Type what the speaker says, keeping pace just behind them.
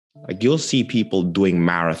Like you'll see people doing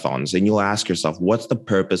marathons and you'll ask yourself, what's the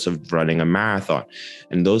purpose of running a marathon?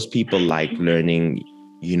 And those people like learning,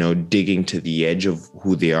 digging to the edge of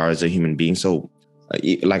who they are as a human being. So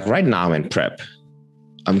like right now I'm in prep.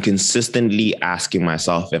 I'm consistently asking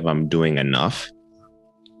myself if I'm doing enough.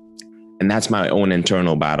 And that's my own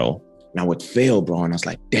internal battle. And I would fail, bro. And I was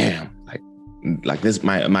like, damn, like this,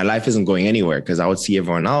 my life isn't going anywhere, because I would see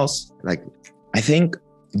everyone else. Like, I think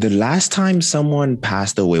the last time someone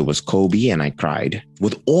passed away was Kobe, and I cried.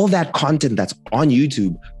 With all that content that's on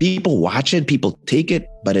YouTube, people watch it, people take it,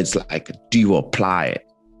 but it's like, do you apply it?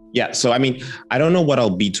 Yeah. So, I mean, I don't know what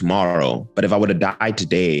I'll be tomorrow, but if I would have died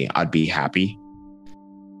today, I'd be happy.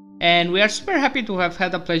 And we are super happy to have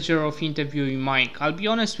had the pleasure of interviewing Mike. I'll be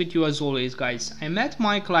honest with you as always, guys. I met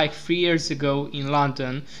Mike like 3 years ago in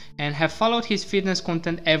London and have followed his fitness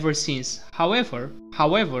content ever since. However,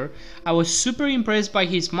 I was super impressed by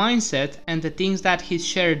his mindset and the things that he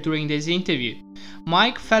shared during this interview.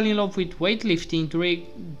 Mike fell in love with weightlifting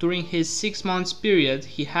during his 6 months period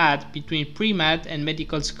he had between pre-med and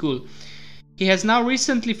medical school. He has now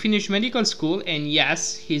recently finished medical school, and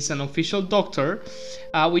yes, he's an official doctor.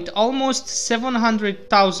 With almost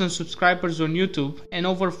 700,000 subscribers on YouTube and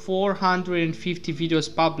over 450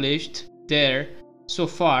 videos published there so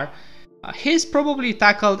far, he's probably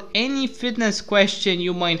tackled any fitness question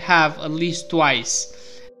you might have at least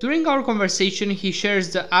twice. During our conversation, he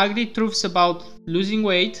shares the ugly truths about losing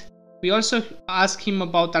weight. We also ask him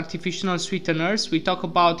about artificial sweeteners. We talk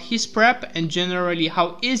about his prep and generally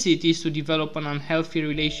how easy it is to develop an unhealthy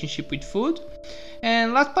relationship with food.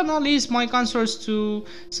 And last but not least, Mike answers to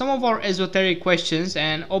some of our esoteric questions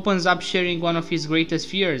and opens up sharing one of his greatest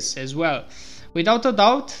fears as well. Without a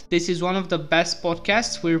doubt, this is one of the best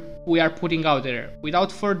podcasts we are putting out there.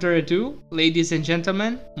 Without further ado, ladies and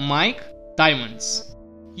gentlemen, Mike Diamonds.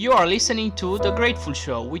 You are listening to The Grateful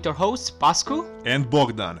Show with your hosts Pascu and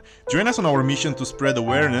Bogdan. Join us on our mission to spread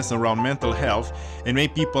awareness around mental health and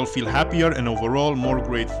make people feel happier and overall more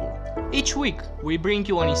grateful. Each week, we bring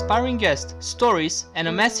you an inspiring guest, stories, and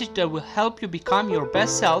a message that will help you become your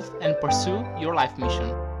best self and pursue your life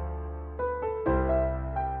mission.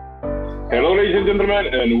 Hello, ladies and gentlemen,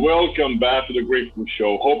 and welcome back to The Grateful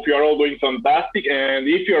Show. Hope you are all doing fantastic, and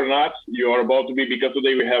if you're not, you are about to be, because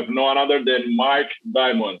today we have no one other than Mike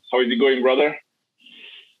Diamonds. How is it going, brother?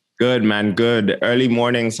 Good, man. Good. Early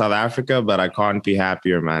morning, South Africa, but I can't be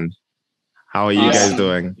happier, man. How are you guys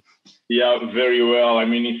doing? Yeah, very well. I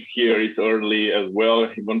mean, it's early as well,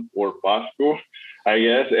 even for Pascu, I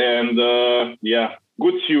guess. And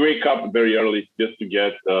good to wake up very early just to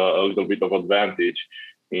get a little bit of advantage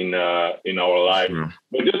in our life. Sure.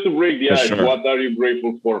 But just to break the ice, What are you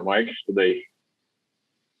grateful for, Mike, today?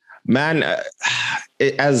 Man,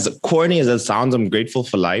 as corny as it sounds, I'm grateful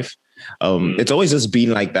for life. It's always just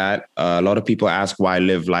been like that. A lot of people ask why I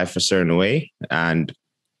live life a certain way. And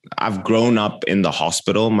I've grown up in the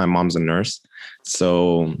hospital. My mom's a nurse.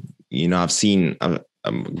 So, I've seen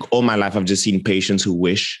all my life, I've just seen patients who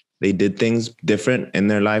wish they did things different in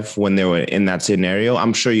their life when they were in that scenario.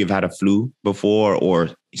 I'm sure you've had a flu before or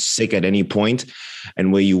sick at any point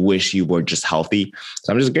and where you wish you were just healthy.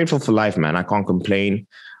 So I'm just grateful for life, man. I can't complain.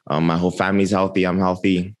 My whole family's healthy. I'm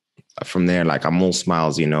healthy. From there, like, I'm all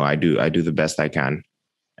smiles, I do the best I can.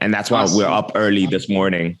 And that's why we're up early this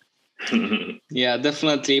morning. Yeah,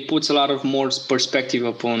 definitely. It puts a lot of more perspective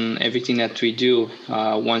upon everything that we do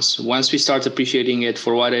once we start appreciating it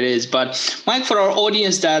for what it is. But Mike, for our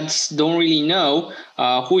audience that don't really know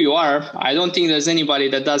who you are, I don't think there's anybody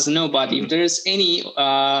that doesn't know. But if there's any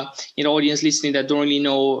audience listening that don't really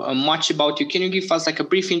know much about you, can you give us like a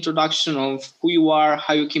brief introduction of who you are,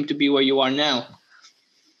 how you came to be where you are now?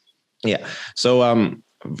 Yeah. So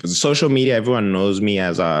social media, everyone knows me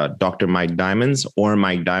as Dr. Mike Diamonds or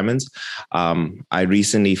Mike Diamonds. I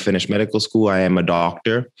recently finished medical school. I am a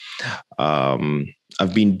doctor.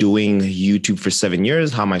 I've been doing YouTube for 7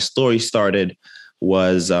 years. How my story started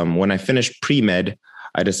was when I finished pre-med,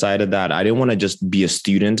 I decided that I didn't want to just be a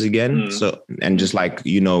student again. So, and just like,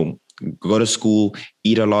 go to school,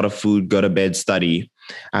 eat a lot of food, go to bed, study.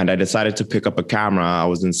 And I decided to pick up a camera. I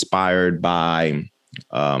was inspired by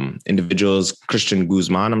individuals, Christian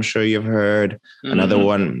Guzman, I'm sure you've heard. Another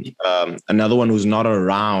one who's not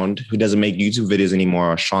around, who doesn't make YouTube videos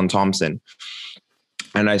anymore, Sean Thompson.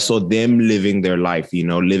 And I saw them living their life,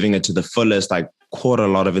 living it to the fullest. I caught a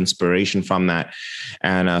lot of inspiration from that.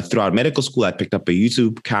 And throughout medical school, I picked up a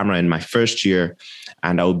YouTube camera in my first year,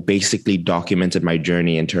 and I basically documented my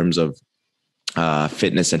journey in terms of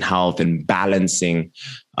fitness and health and balancing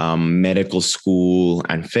medical school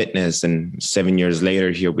and fitness. And 7 years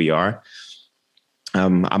later, here we are.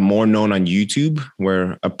 I'm more known on YouTube.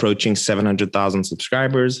 We're approaching 700,000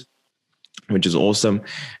 subscribers, which is awesome.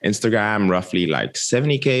 Instagram, roughly like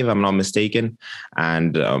 70K, if I'm not mistaken.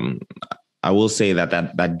 And I will say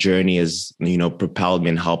that journey has, propelled me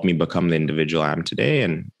and helped me become the individual I am today.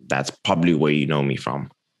 And that's probably where you know me from,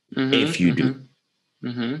 if you do.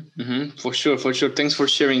 For sure. Thanks for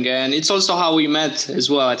sharing. And it's also how we met as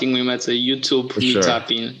well. I think we met a YouTube meetup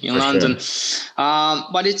in London. Sure.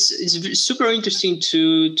 But it's super interesting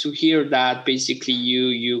to hear that basically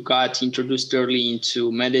you got introduced early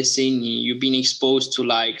into medicine. You've been exposed to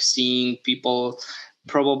like seeing people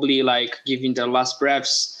probably like giving their last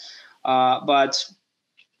breaths. But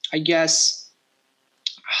I guess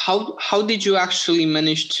how did you actually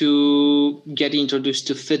manage to get introduced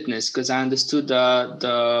to fitness? Because I understood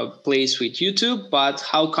the place with YouTube, but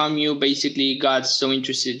how come you basically got so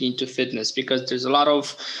interested into fitness? Because there's a lot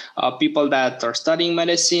of people that are studying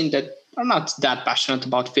medicine that are not that passionate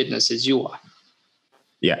about fitness as you are.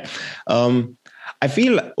 Yeah. I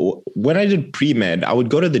feel when I did pre-med, I would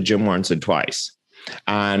go to the gym once or twice.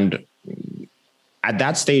 And at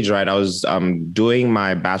that stage, right, I was doing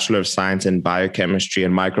my Bachelor of Science in Biochemistry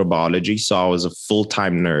and Microbiology. So I was a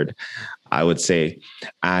full-time nerd, I would say.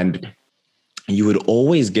 And you would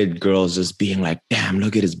always get girls just being like, damn,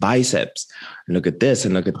 look at his biceps. And look at this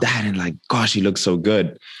and look at that. And like, gosh, he looks so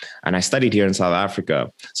good. And I studied here in South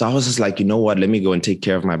Africa. So I was just like, you know what? Let me go and take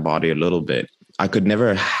care of my body a little bit. I could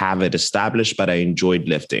never have it established, but I enjoyed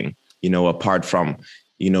lifting, apart from,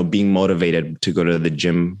 being motivated to go to the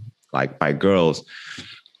gym like by girls.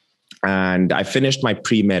 And I finished my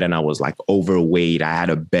pre-med and I was like overweight. I had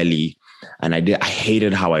a belly and I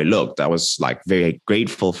hated how I looked. I was like very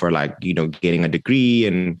grateful for like, getting a degree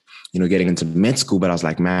and, getting into med school. But I was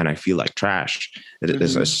like, man, I feel like trash.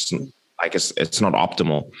 It's not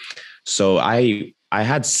optimal. So I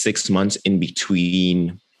had 6 months in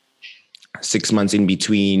between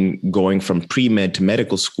going from pre-med to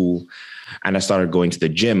medical school. And I started going to the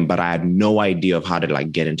gym, but I had no idea of how to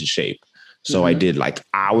like get into shape. So I did like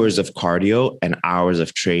hours of cardio and hours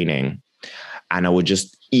of training, and I would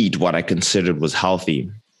just eat what I considered was healthy.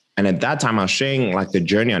 And at that time I was sharing like the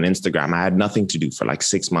journey on Instagram. I had nothing to do for like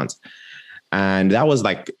 6 months. And that was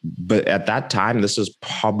like, but at that time, this was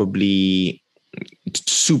probably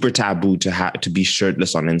super taboo to be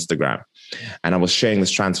shirtless on Instagram. And I was sharing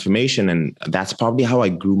this transformation, and that's probably how I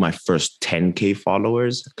grew my first 10K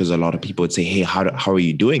followers. Because a lot of people would say, hey, how are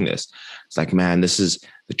you doing this? It's like, man, this is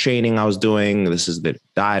the training I was doing. This is the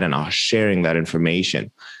diet. And I was sharing that information.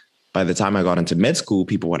 By the time I got into med school,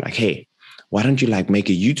 people were like, hey, why don't you like make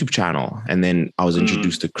a YouTube channel? And then I was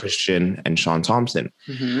introduced to Christian and Sean Thompson.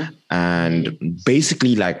 And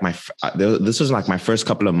basically like this was like my first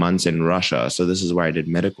couple of months in Russia. So this is where I did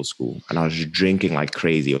medical school, and I was just drinking like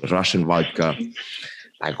crazy. It was Russian vodka,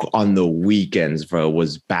 like on the weekends, bro. It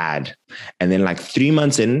was bad. And then like 3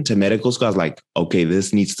 months into medical school, I was like, okay,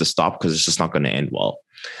 this needs to stop because it's just not going to end well.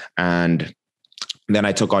 And then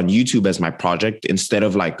I took on YouTube as my project. Instead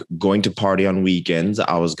of like going to party on weekends,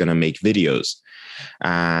 I was going to make videos,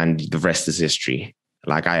 and the rest is history.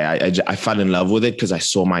 Like I fell in love with it because I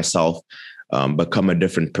saw myself become a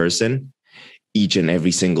different person each and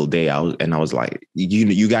every single day. I was like,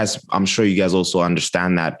 you guys, I'm sure you guys also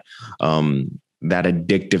understand that, that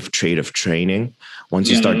addictive trait of training. Once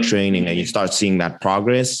you start training and you start seeing that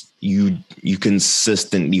progress, you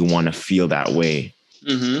consistently want to feel that way.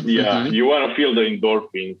 You want to feel the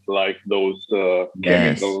endorphins, like those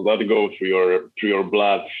chemicals that go through your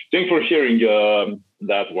blood. Thanks for sharing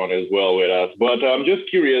that one as well with us. But I'm just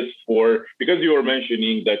curious because you were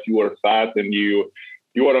mentioning that you were fat and you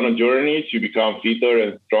are on a journey to become fitter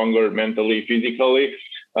and stronger mentally, physically.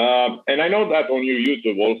 And I know that on your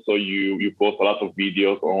YouTube also you post a lot of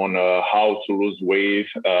videos on how to lose weight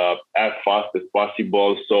as fast as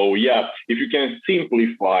possible. So yeah, if you can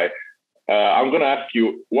simplify. I'm going to ask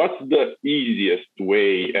you, what's the easiest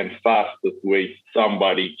way and fastest way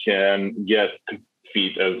somebody can get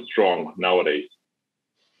fit and strong nowadays?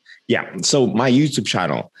 Yeah. So my YouTube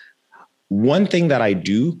channel, one thing that I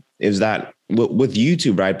do is that with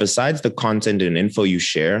YouTube, right, besides the content and info you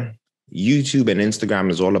share, YouTube and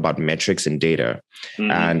Instagram is all about metrics and data.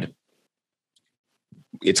 And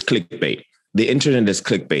it's clickbait. The internet is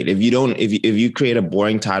clickbait. If you create a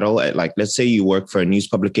boring title, like let's say you work for a news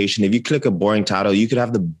publication, if you click a boring title, you could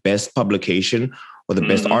have the best publication or the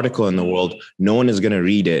best article in the world. No one is going to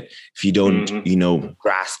read it if you don't,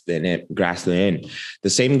 grasp it in. The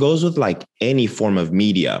same goes with like any form of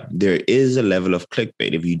media. There is a level of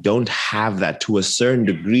clickbait. If you don't have that to a certain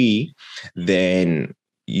degree, then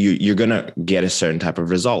you're going to get a certain type of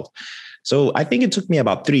result. So I think it took me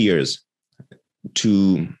about 3 years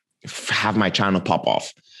to have my channel pop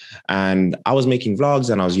off. And I was making vlogs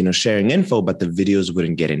and I was, sharing info, but the videos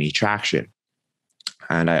wouldn't get any traction.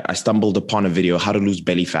 And I stumbled upon a video, how to lose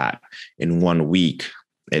belly fat in 1 week.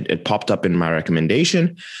 It popped up in my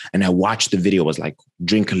recommendation and I watched the video. It was like,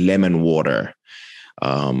 drink lemon water.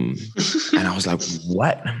 And I was like,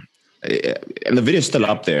 what? And the video is still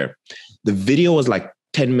up there. The video was like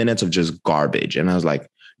 10 minutes of just garbage. And I was like,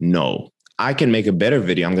 no, I can make a better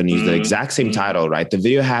video. I'm going to use the exact same title, right? The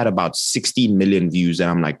video had about 16 million views. And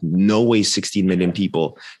I'm like, no way 16 million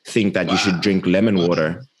people think that you should drink lemon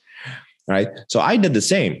water, right? So I did the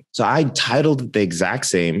same. So I titled it the exact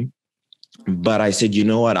same, but I said, you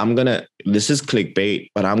know what? This is clickbait,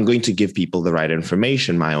 but I'm going to give people the right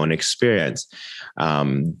information, my own experience.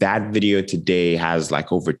 That video today has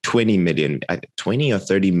like over 20 or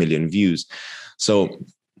 30 million views. So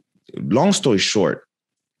long story short,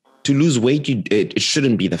 to lose weight, it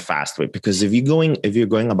shouldn't be the fast way, because if you're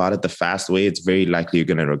going about it the fast way, it's very likely you're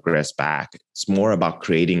going to regress back. It's more about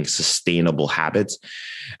creating sustainable habits.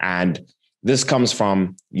 And this comes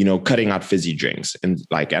from, cutting out fizzy drinks. And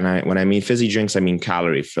when I mean fizzy drinks, I mean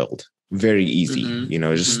calorie filled. Very easy.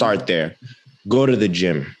 Just start there. Go to the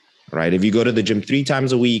gym, right? If you go to the gym 3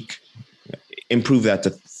 times a week, improve that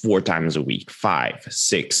to 4 times a week, 5,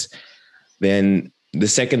 6. Then the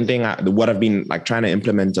second thing, what I've been trying to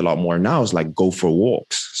implement a lot more now is go for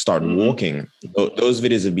walks, start walking. Those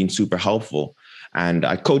videos have been super helpful. And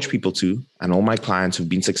I coach people too. And all my clients who've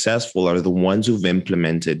been successful are the ones who've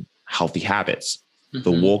implemented healthy habits.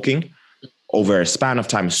 The walking over a span of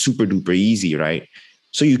time is super duper easy, right?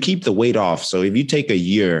 So you keep the weight off. So if you take a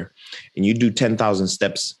year and you do 10,000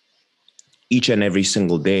 steps each and every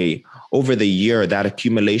single day, over the year, that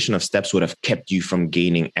accumulation of steps would have kept you from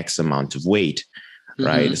gaining X amount of weight.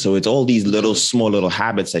 Right. So it's all these small little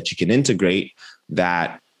habits that you can integrate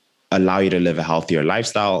that allow you to live a healthier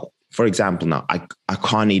lifestyle. For example, now I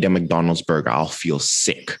can't eat a McDonald's burger. I'll feel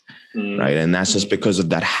sick. Right. And that's just because of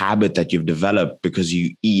that habit that you've developed, because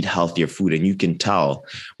you eat healthier food, and you can tell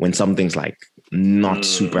when something's not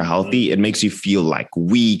super healthy. It makes you feel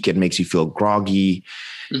weak. It makes you feel groggy.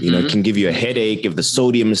 It can give you a headache if the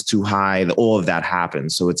sodium is too high. All of that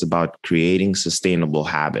happens. So it's about creating sustainable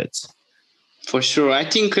habits. For sure. I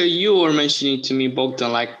think you were mentioning to me,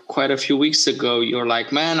 Bogdan, quite a few weeks ago, you're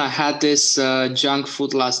like, man, I had this junk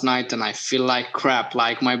food last night and I feel like crap.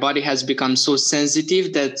 My body has become so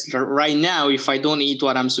sensitive that right now, if I don't eat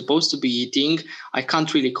what I'm supposed to be eating, I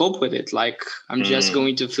can't really cope with it. I'm just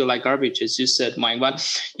going to feel like garbage, as you said, Mike. But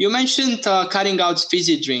you mentioned cutting out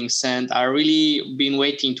fizzy drinks, and I really been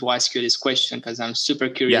waiting to ask you this question because I'm super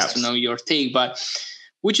curious to know your take. But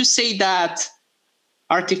would you say that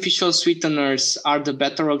artificial sweeteners are the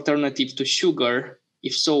better alternative to sugar?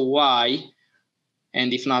 If so, why?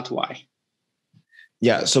 And if not, why?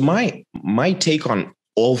 Yeah. So my take on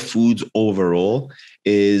all foods overall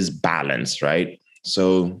is balance, right?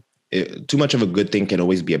 So too much of a good thing can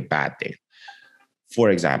always be a bad thing. For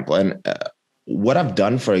example, and what I've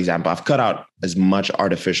done, for example, I've cut out as much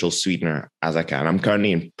artificial sweetener as I can. I'm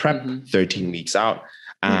currently in prep, 13 weeks out.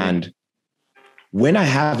 And when I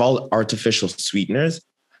have all artificial sweeteners,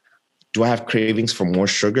 do I have cravings for more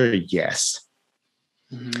sugar? Yes.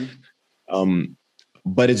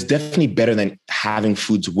 But it's definitely better than having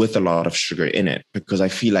foods with a lot of sugar in it, because I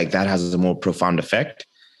feel like that has a more profound effect.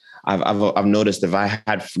 I've noticed if I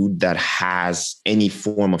had food that has any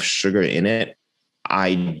form of sugar in it,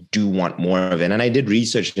 I do want more of it. And I did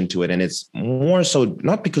research into it, and it's more so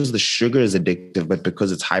not because the sugar is addictive, but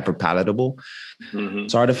because it's hyper palatable.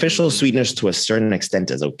 So artificial sweeteners to a certain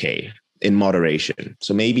extent is okay in moderation.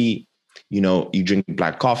 So maybe, you drink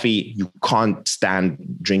black coffee, you can't stand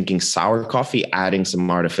drinking sour coffee, adding some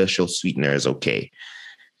artificial sweetener is okay.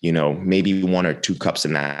 Maybe 1 or 2 cups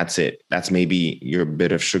and that's it. That's maybe your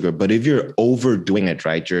bit of sugar. But if you're overdoing it,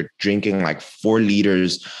 right, you're drinking 4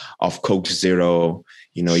 liters of Coke Zero,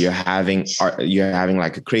 you're having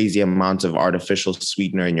a crazy amount of artificial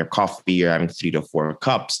sweetener in your coffee, you're having 3 to 4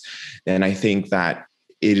 cups, then I think that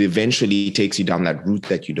it eventually takes you down that route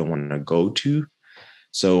that you don't want to go to.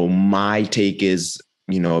 So my take is,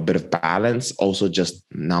 a bit of balance. Also, just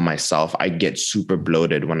now myself, I get super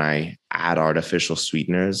bloated when I add artificial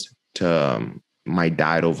sweeteners to my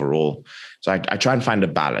diet overall. So I try and find a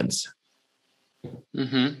balance.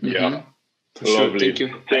 Yeah. For sure. Lovely. Thank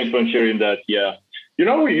you. Thanks for sharing that. Yeah. You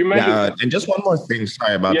mentioned... and just one more thing.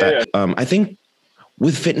 Sorry about that. Yeah. I think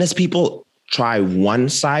with fitness, people try one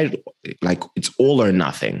side, it's all or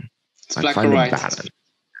nothing. It's black or white. Balance.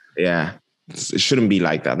 Yeah. It shouldn't be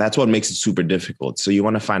like that. That's what makes it super difficult. So you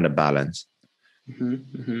want to find a balance.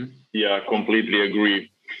 Yeah, completely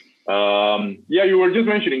agree. Yeah, you were just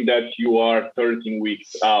mentioning that you are 13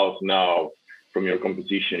 weeks out now from your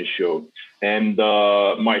competition show. And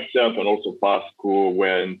myself and also Pascu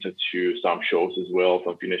went to some shows as well,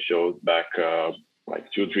 some fitness shows back like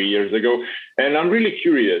 2-3 years ago. And I'm really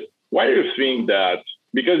curious, why do you think that?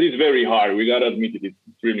 Because it's very hard. We gotta admit it, it's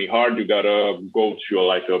extremely hard. You gotta go through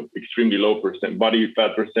like a extremely low body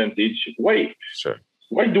fat percentage. Why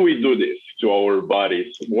do we do this to our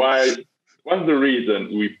bodies? What's the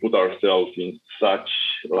reason we put ourselves in such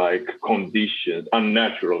like conditions,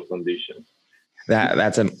 unnatural conditions?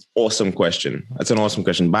 That's an awesome question.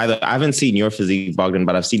 By the way, I haven't seen your physique, Bogdan,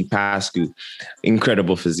 but I've seen Pascu.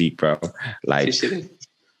 Incredible physique, bro. Like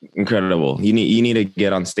incredible. You need to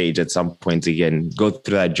get on stage at some point again, go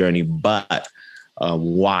through that journey. But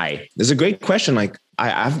why? It's a great question. Like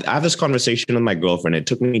I have this conversation with my girlfriend. It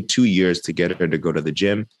took me 2 years to get her to go to the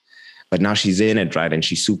gym, but now she's in it, right? And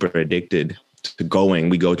she's super addicted to going.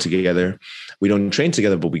 We go together. We don't train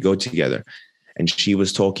together, but we go together. And she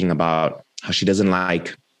was talking about how she doesn't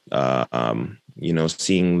like,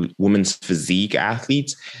 seeing women's physique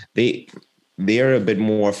athletes. They're a bit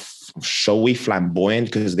more showy, flamboyant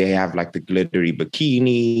because they have like the glittery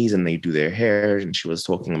bikinis and they do their hair. And she was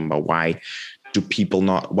talking about why do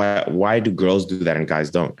girls do that and guys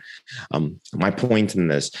don't? My point in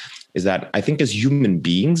this is that I think as human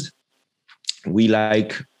beings, we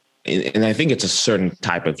like, and I think it's a certain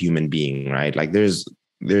type of human being, right? Like there's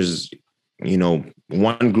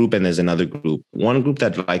one group and there's another group. One group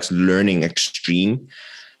that likes learning extreme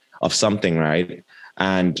of something, right?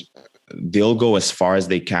 And they'll go as far as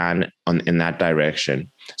they can in that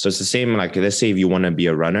direction. So it's the same, like, let's say if you want to be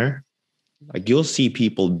a runner, like you'll see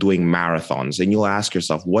people doing marathons and you'll ask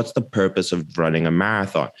yourself, what's the purpose of running a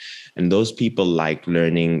marathon? And those people like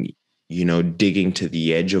learning, digging to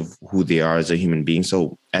the edge of who they are as a human being.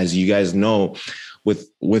 So as you guys know,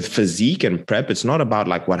 with physique and prep, it's not about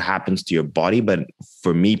like what happens to your body, but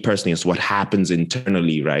for me personally, it's what happens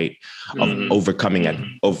internally, right? Of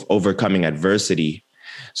overcoming adversity.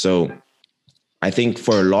 So I think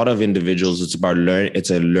for a lot of individuals, it's about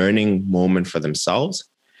it's a learning moment for themselves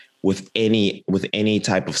with any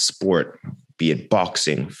type of sport, be it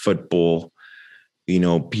boxing, football.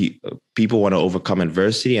 People want to overcome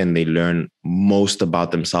adversity and they learn most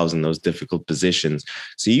about themselves in those difficult positions.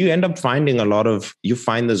 So you end up finding you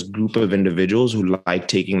find this group of individuals who like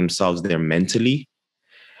taking themselves there mentally,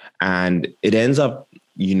 and it ends up,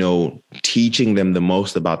 teaching them the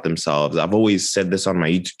most about themselves. I've always said this on my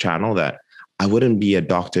YouTube channel that I wouldn't be a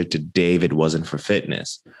doctor today if it wasn't for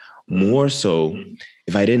fitness. More so,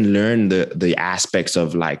 if I didn't learn the aspects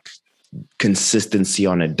of like consistency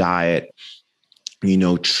on a diet,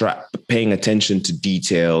 paying attention to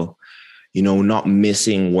detail, not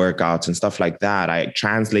missing workouts and stuff like that. I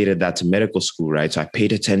translated that to medical school, right? So I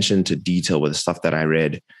paid attention to detail with the stuff that I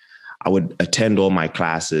read. I would attend all my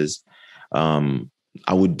classes.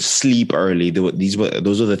 I would sleep early.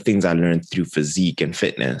 Those are the things I learned through physique and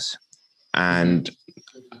fitness. And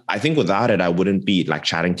I think without it, I wouldn't be like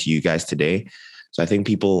chatting to you guys today. So I think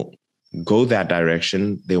people go that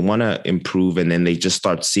direction. They want to improve, and then they just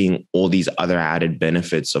start seeing all these other added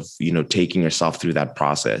benefits of, taking yourself through that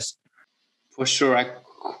process. For sure. I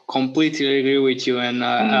completely agree with you. And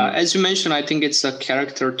as you mentioned, I think it's a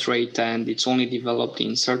character trait and it's only developed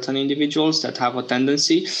in certain individuals that have a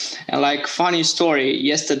tendency. And like funny story,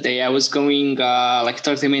 yesterday I was going like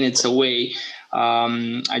 30 minutes away.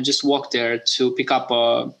 I just walked there to pick up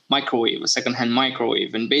a secondhand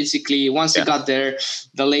microwave. And basically once I got there,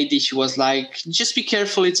 the lady, she was like, just be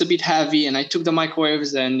careful, it's a bit heavy. And I took the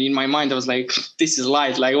microwaves and in my mind, I was like, this is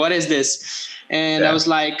light. Like, what is this? And I was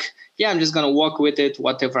like, I'm just going to walk with it,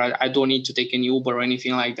 whatever. I don't need to take any Uber or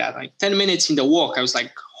anything like that. Like 10 minutes in the walk, I was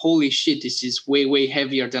like, holy shit, this is way, way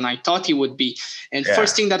heavier than I thought it would be. And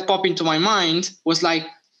first thing that popped into my mind was like,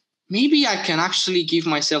 maybe I can actually give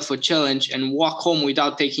myself a challenge and walk home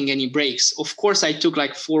without taking any breaks. Of course, I took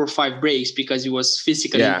like 4 or 5 breaks because it was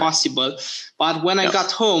physically impossible. But when I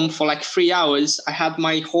got home for like 3 hours, I had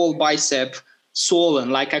my whole bicep swollen.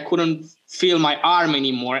 Like I couldn't feel my arm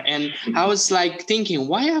anymore. And I was like thinking,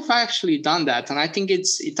 why have I actually done that? And I think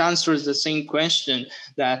it answers the same question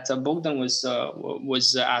that Bogdan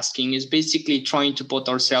was asking, is basically trying to put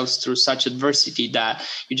ourselves through such adversity that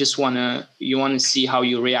you want to see how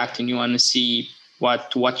you react and you want to see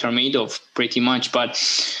what you're made of pretty much. But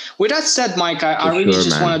with that said, Mike, I really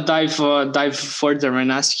want to dive further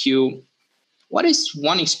and ask you, what is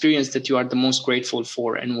one experience that you are the most grateful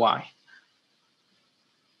for and why?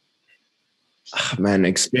 Man,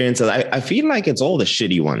 experiences. I feel like it's all the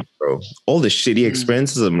shitty ones, bro. All the shitty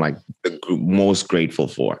experiences I'm like the most grateful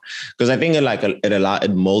for. Because I think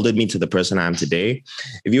it molded me to the person I am today.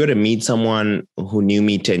 If you were to meet someone who knew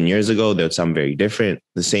me 10 years ago, they would sound very different.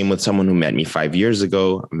 The same with someone who met me 5 years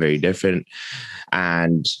ago, I'm very different.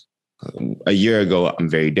 And a year ago, I'm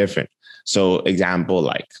very different. So example,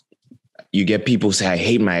 like you get people say, I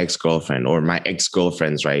hate my ex-girlfriend or my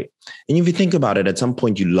ex-girlfriends, right? And if you think about it, at some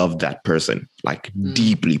point you love that person, like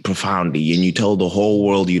deeply, profoundly, and you tell the whole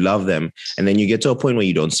world you love them. And then you get to a point where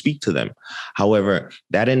you don't speak to them. However,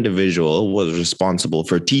 that individual was responsible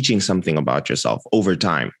for teaching something about yourself over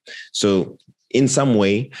time. So in some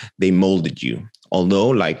way, they molded you. Although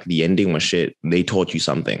like the ending was shit, they taught you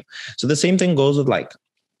something. So the same thing goes with like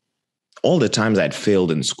all the times I'd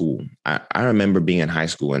failed in school. I remember being in high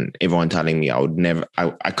school and everyone telling me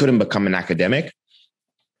I couldn't become an academic.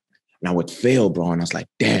 And I would fail, bro. And I was like,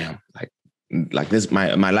 damn, like this,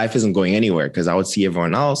 my life isn't going anywhere, because I would see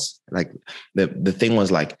everyone else. Like the thing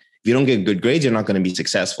was like, if you don't get good grades, you're not going to be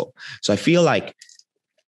successful. So I feel like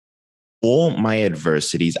all my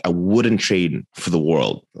adversities, I wouldn't trade for the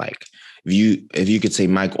world. Like if you could say,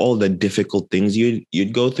 Mike, all the difficult things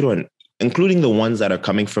you'd go through, and including the ones that are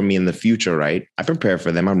coming from me in the future, right? I prepare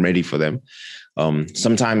for them. I'm ready for them.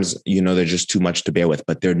 Sometimes, they're just too much to bear with,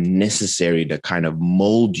 but they're necessary to kind of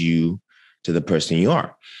mold you to the person you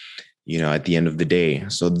are, at the end of the day.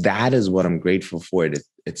 So that is what I'm grateful for.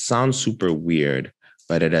 It sounds super weird,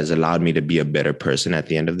 but it has allowed me to be a better person at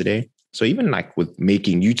the end of the day. So even like with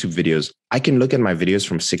making YouTube videos, I can look at my videos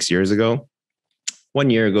from 6 years ago,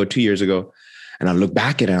 1 year ago, 2 years ago, and I'll look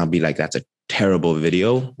back at it and I'll be like, that's a terrible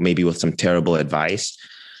video, maybe with some terrible advice.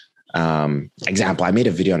 Example, I made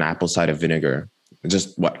a video on apple cider vinegar,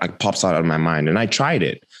 just what like pops out of my mind. And I tried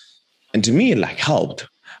it. And to me, it like helped.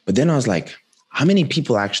 But then I was like, how many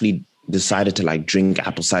people actually decided to like drink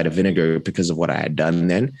apple cider vinegar because of what I had done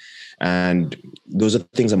then? And those are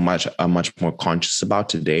things I'm much more conscious about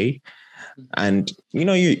today. And,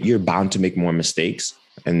 you're bound to make more mistakes,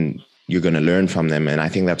 and you're going to learn from them. And I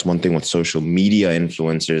think that's one thing with social media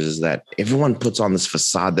influencers, is that everyone puts on this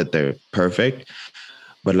facade that they're perfect,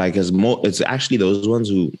 but like it's actually those ones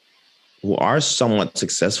who are somewhat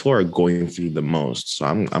successful are going through the most. So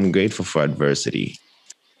I'm grateful for adversity.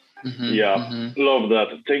 Love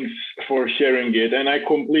that. Thanks for sharing it. And I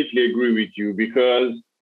completely agree with you, because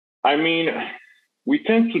I mean, we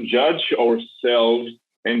tend to judge ourselves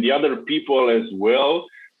and the other people as well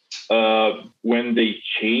when they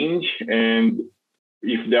change, and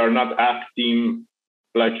if they are not acting,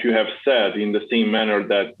 like you have said, in the same manner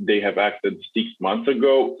that they have acted 6 months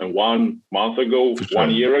ago and 1 month ago,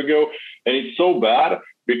 1 year ago. And it's so bad,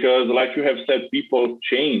 because like you have said, people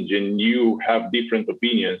change and you have different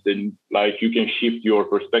opinions, and like you can shift your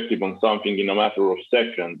perspective on something in a matter of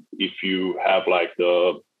seconds if you have like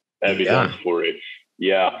the evidence for it.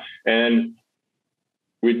 And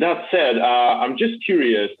with that said, I'm just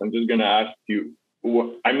curious. I'm just going to ask you,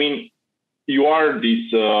 you are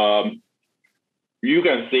this, you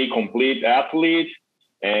can say, complete athlete,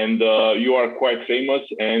 and you are quite famous,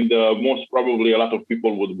 and most probably a lot of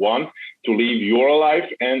people would want to live your life.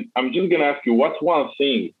 And I'm just going to ask you, what's one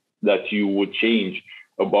thing that you would change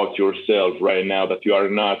about yourself right now that you are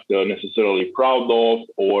not necessarily proud of,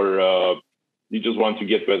 or you just want to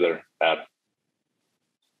get better at?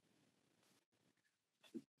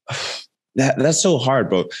 That's so hard,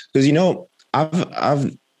 bro. Because,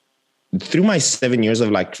 I've through my 7 years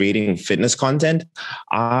of like creating fitness content,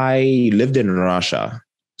 I lived in Russia.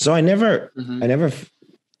 So I've done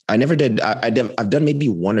maybe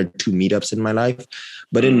 1 or 2 meetups in my life,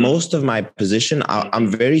 but in most of my position, I'm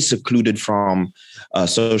very secluded from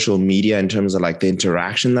social media in terms of like the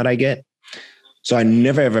interaction that I get. So I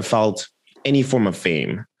never ever felt any form of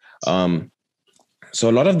fame. So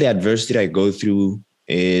a lot of the adversity I go through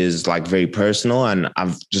is like very personal, and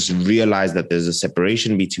I've just realized that there's a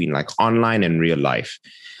separation between like online and real life,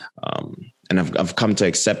 and I've come to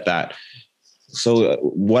accept that. So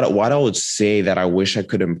what I would say that I wish I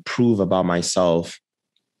could improve about myself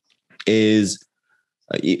is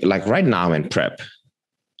like right now I'm in prep.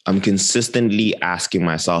 I'm consistently asking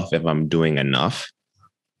myself if I'm doing enough,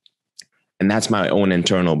 and that's my own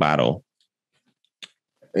internal battle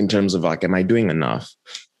in terms of like, am I doing enough?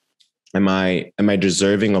 Am I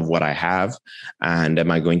deserving of what I have, and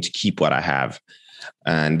am I going to keep what I have?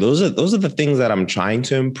 And those are the things that I'm trying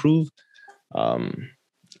to improve.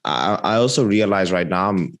 I also realize right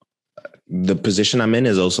now the position I'm in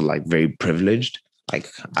is also like very privileged.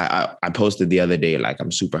 Like I posted the other day, like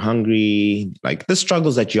I'm super hungry, like the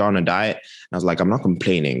struggles that you're on a diet. And I was like, I'm not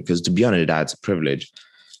complaining, because to be on a diet's a privilege.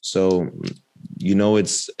 So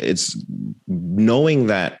it's knowing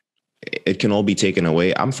that it can all be taken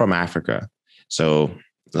away. I'm from Africa, so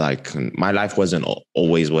like my life wasn't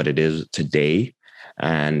always what it is today.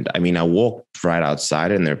 And I mean, I walked right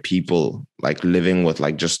outside and there are people like living with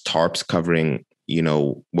like just tarps covering,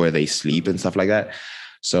 where they sleep and stuff like that.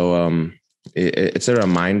 So it's a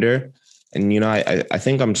reminder. And, I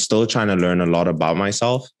think I'm still trying to learn a lot about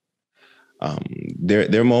myself.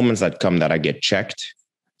 There are moments that come that I get checked.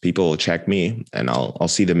 People will check me and I'll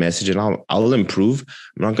see the message and I'll improve.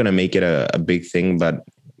 I'm not going to make it a big thing, but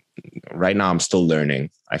right now I'm still learning.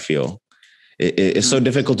 I feel it's so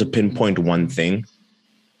difficult to pinpoint one thing.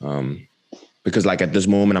 Because like at this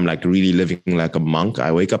moment, I'm like really living like a monk.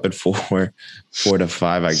 I wake up at 4 to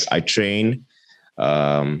 5. I train.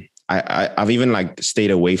 I've even like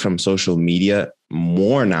stayed away from social media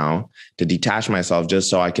more now to detach myself just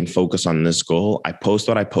so I can focus on this goal. I post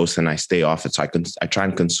what I post and I stay off it. So I try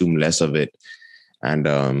and consume less of it, and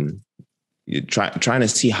trying to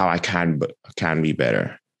see how I can be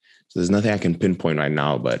better. So there's nothing I can pinpoint right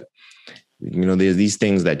now, but there's these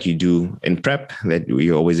things that you do in prep that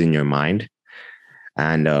you're always in your mind.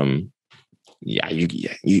 And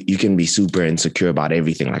you can be super insecure about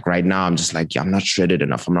everything. Like right now, I'm just like, I'm not shredded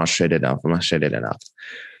enough.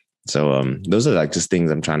 So those are like just things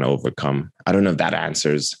I'm trying to overcome. I don't know if that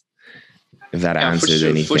answers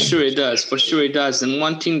anything. For sure it does. And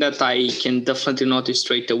one thing that I can definitely notice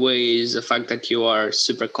straight away is the fact that you are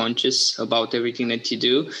super conscious about everything that you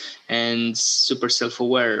do and super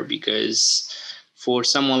self-aware, because for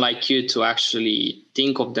someone like you to actually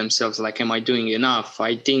think of themselves like, am I doing enough?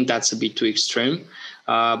 I think that's a bit too extreme,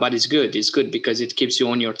 but it's good. It's good because it keeps you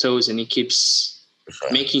on your toes and it keeps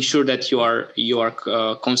making sure that you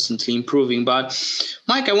are constantly improving. But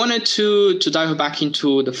Mike, I wanted to dive back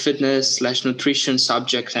into the fitness/nutrition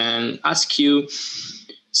subject and ask you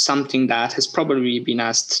something that has probably been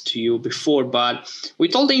asked to you before, but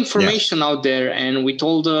with all the information out there and with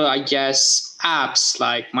all the, I guess, apps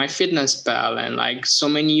like MyFitnessPal and like so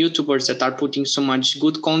many YouTubers that are putting so much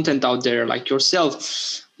good content out there like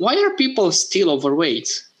yourself, why are people still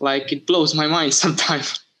overweight? Like it blows my mind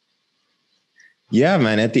sometimes. Yeah,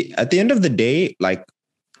 man. At the end of the day, like,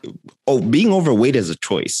 being overweight is a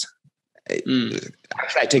choice. Actually,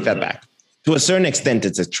 I take that back. To a certain extent,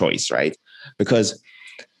 it's a choice, right? Because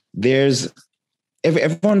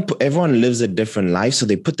everyone lives a different life, so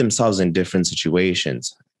they put themselves in different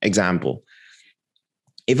situations. Example: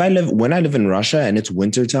 when I live in Russia and it's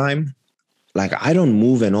wintertime, like I don't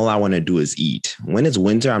move and all I want to do is eat. When it's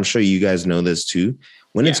winter, I'm sure you guys know this too.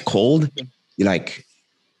 When it's cold, you're like,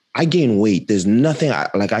 I gain weight. There's nothing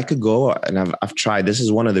I could go, and I've tried. This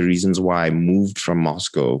is one of the reasons why I moved from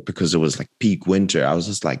Moscow, because it was like peak winter. I was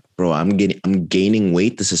just like, bro, I'm gaining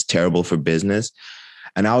weight. This is terrible for business.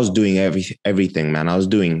 And I was doing everything, man. I was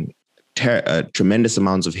doing tremendous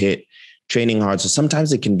amounts of HIIT, training hard. So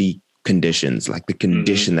sometimes it can be conditions, like the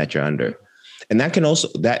condition that you're under. And that can also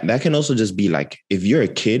just be like, if you're a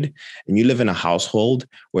kid and you live in a household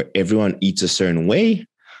where everyone eats a certain way,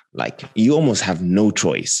 like you almost have no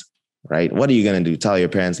choice, right? What are you going to do? Tell your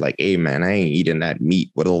parents like, hey man, I ain't eating that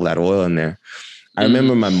meat with all that oil in there. I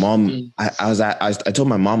remember my mom, I told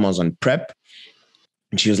my mom I was on prep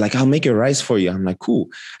and she was like, I'll make your rice for you. I'm like, cool.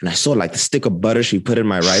 And I saw like the stick of butter she put in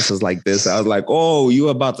my rice was like this. I was like, oh, you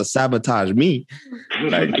about to sabotage me.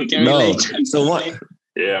 Like, no. So what?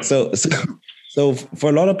 Yeah. So for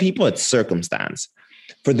a lot of people, it's circumstance.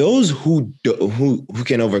 For those who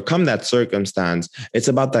can overcome that circumstance, it's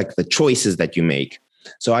about like the choices that you make.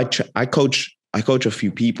 So I coach a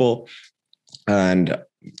few people, and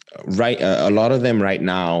a lot of them right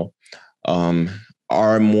now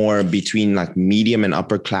are more between like medium and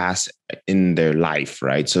upper class in their life,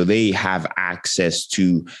 right? So they have access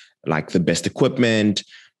to like the best equipment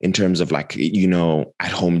in terms of like,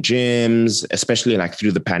 at home gyms, especially like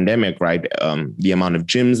through the pandemic, right? The amount of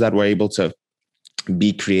gyms that were able to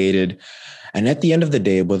be created. And at the end of the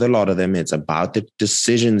day, with a lot of them, it's about the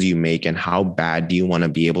decisions you make and how bad do you want to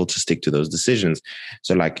be able to stick to those decisions.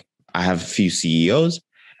 So like I have a few CEOs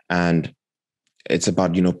and it's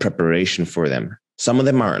about, preparation for them. Some of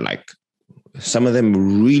them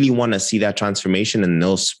really want to see that transformation and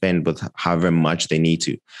they'll spend with however much they need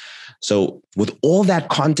to. So with all that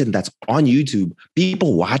content that's on YouTube,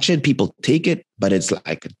 people watch it, people take it, but it's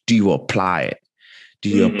like, do you apply it? Do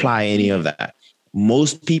you apply any of that?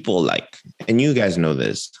 Most people and you guys know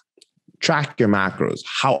this, track your macros.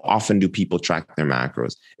 How often do people track their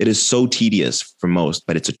macros? It is so tedious for most,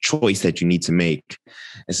 but it's a choice that you need to make.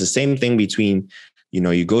 It's the same thing between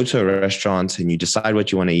you go to a restaurant and you decide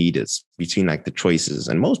what you want to eat. It's between like the choices.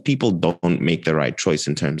 And most people don't make the right choice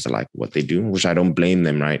in terms of like what they do, which I don't blame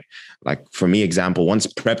them, right? Like for me, example, once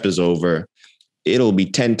prep is over, it'll be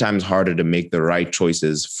 10 times harder to make the right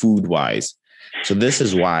choices food wise. So this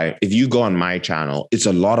is why if you go on my channel, it's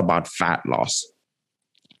a lot about fat loss.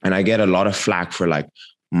 And I get a lot of flack for like,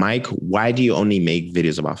 Mike, why do you only make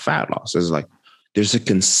videos about fat loss? It's like, there's a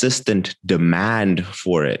consistent demand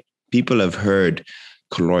for it. People have heard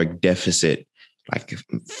caloric deficit like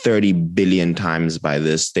 30 billion times by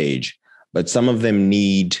this stage, but some of them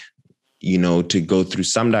need, to go through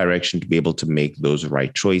some direction to be able to make those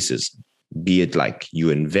right choices. Be it like you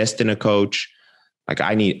invest in a coach. Like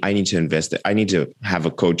I need to invest. I need to have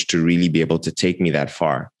a coach to really be able to take me that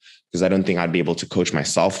far, because I don't think I'd be able to coach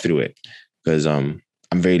myself through it, because I'm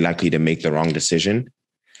very likely to make the wrong decision.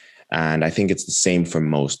 And I think it's the same for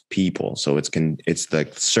most people. So it's the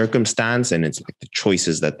circumstance and it's like the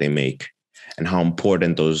choices that they make and how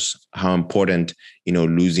important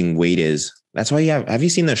losing weight is. That's why have you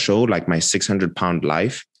seen the show, like My 600-Pound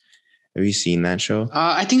Life? Have you seen that show?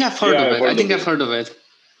 I think I've heard of it. I've heard of it.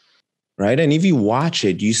 Right. And if you watch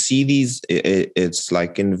it, you see it's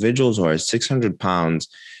like individuals who are 600 pounds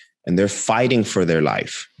and they're fighting for their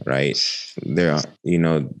life, right?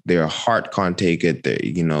 Their heart can't take it.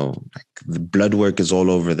 Like the blood work is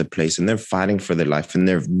all over the place and they're fighting for their life and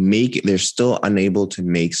they're still unable to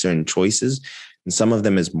make certain choices. And some of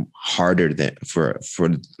them is harder than for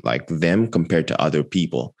like them compared to other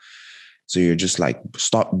people. So you're just like,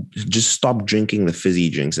 stop drinking the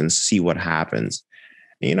fizzy drinks and see what happens.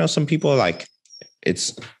 Some people like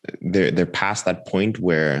they're past that point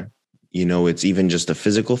where, it's even just a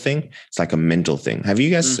physical thing. It's like a mental thing. Have you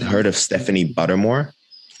guys heard of Stephanie Buttermore?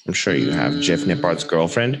 I'm sure you have. Jeff Nippard's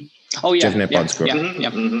girlfriend. Oh yeah. Jeff Nippard's girlfriend.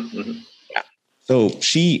 Yeah. Mm-hmm. Yeah. So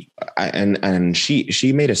she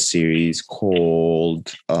made a series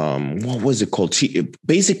called, what was it called?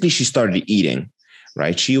 She started eating,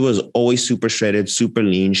 right? She was always super shredded, super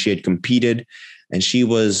lean. She had competed and she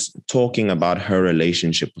was talking about her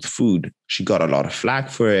relationship with food. She got a lot of flack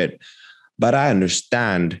for it, but I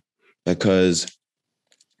understand because,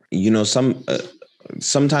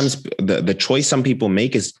 sometimes the choice some people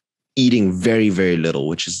make is eating very, very little,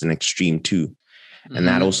 which is an extreme too. Mm-hmm. And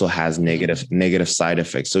that also has negative side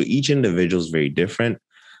effects. So each individual is very different,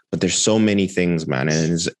 but there's so many things, man.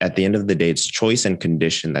 And at the end of the day, it's choice and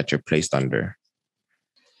condition that you're placed under.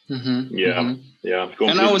 Mm-hmm. Yeah. Mm-hmm. Yeah.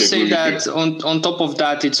 And I would say that on top of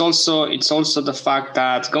that, it's also the fact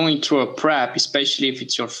that going through a prep, especially if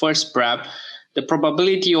it's your first prep, the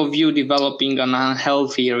probability of you developing an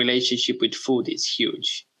unhealthy relationship with food is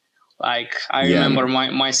huge. Like I remember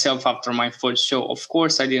myself after my first show, of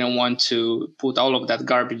course, I didn't want to put all of that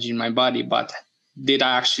garbage in my body, but did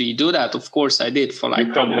I actually do that? Of course I did for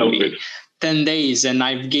like probably 10 days and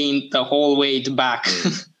I've gained the whole weight back.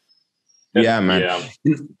 Yeah, man.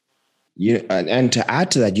 Yeah. And to add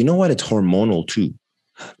to that, you know what? It's hormonal too.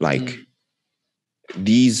 Like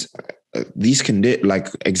these like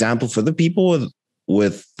example for the people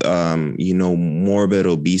with morbid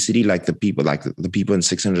obesity, like the people in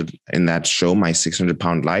 600 in that show, My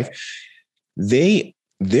 600-Pound Life, they're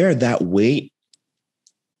that weight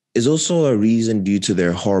is also a reason due to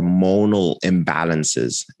their hormonal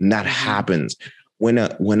imbalances. And that happens when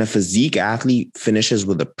a physique athlete finishes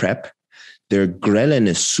with a prep, their ghrelin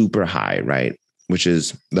is super high, right? Which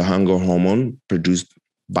is the hunger hormone produced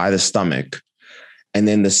by the stomach. And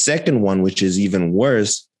then the second one, which is even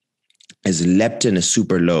worse, is leptin is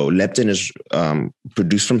super low. Leptin is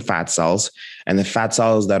produced from fat cells, and the fat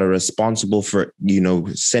cells that are responsible for,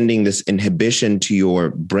 sending this inhibition to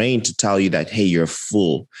your brain to tell you that, hey, you're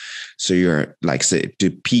full. So you're like to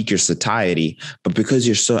peak your satiety. But because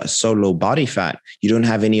you're so low body fat, you don't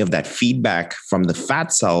have any of that feedback from the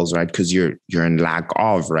fat cells, right? Because you're in lack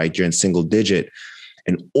of, right? You're in single digit.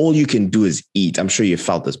 And all you can do is eat. I'm sure you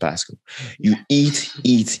felt this, Pascal. You eat.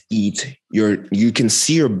 You can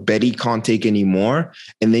see your belly can't take anymore.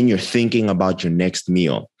 And then you're thinking about your next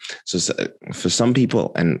meal. So for some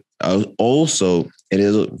people, and also it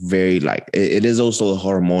is it is also a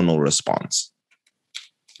hormonal response,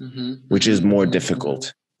 which is more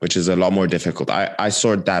difficult, which is a lot more difficult. I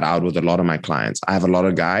sort that out with a lot of my clients. I have a lot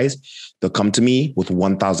of guys, they'll come to me with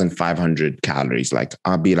 1,500 calories. Like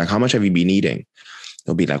I'll be like, how much have you been eating?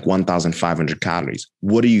 They'll be like 1,500 calories.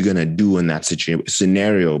 What are you going to do in that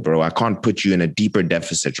scenario, bro? I can't put you in a deeper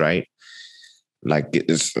deficit, right? Like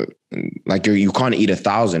it's like you can't eat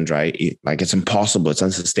 1,000, right? Like it's impossible. It's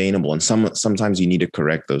unsustainable. And sometimes you need to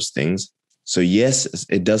correct those things. So yes,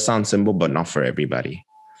 it does sound simple, but not for everybody.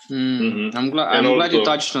 I'm glad you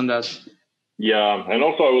touched on that. Yeah, and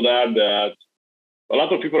also I would add that a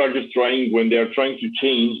lot of people are just trying, when they're trying to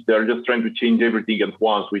change, they're just trying to change everything at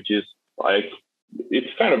once, which is like,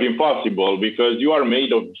 it's kind of impossible because you are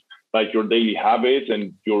made of like your daily habits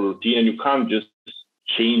and your routine, and you can't just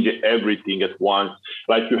change everything at once.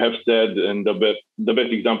 Like you have said, and the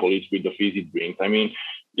best example is with the fizzy drinks. I mean,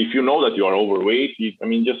 if you know that you are overweight,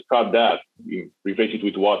 just cut that, replace it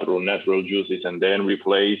with water or natural juices, and then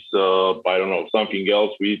replace, I don't know, something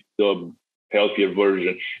else with the healthier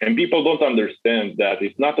version. And people don't understand that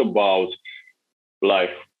it's not about like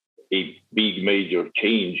a big major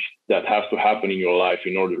change that has to happen in your life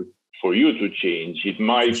in order for you to change. It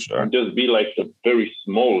might just be like the very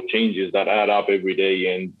small changes that add up every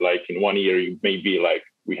day. And like in 1 year, you may be like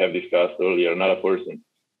we have discussed earlier, another person.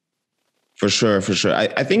 For sure.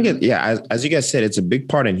 I think, as you guys said, it's a big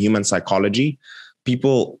part in human psychology.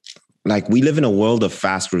 People, like, we live in a world of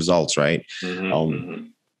fast results, right?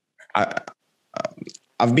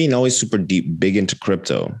 I've been always super big into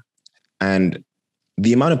crypto, and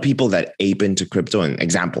the amount of people that ape into crypto, and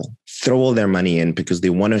example, throw all their money in because they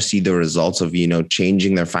want to see the results of,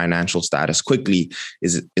 changing their financial status quickly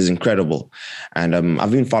is incredible. And I've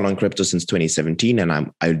been following crypto since 2017,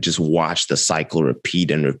 and I just watch the cycle repeat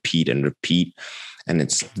and repeat and repeat. And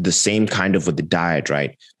it's the same kind of with the diet,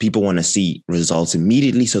 right? People want to see results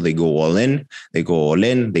immediately, so they go all in, they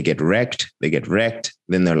get wrecked,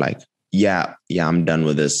 then they're like, yeah, I'm done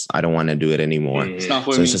with this. I don't want to do it anymore. It's not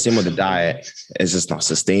for me. It's the same with the diet. It's just not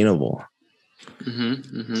sustainable.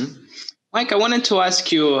 Mike, I wanted to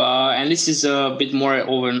ask you, and this is a bit more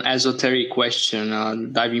of an esoteric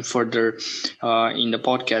question, diving further in the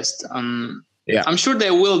podcast. I'm sure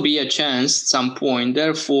there will be a chance at some point.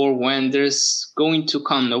 Therefore, when there's going to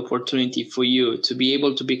come the opportunity for you to be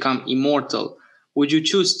able to become immortal, would you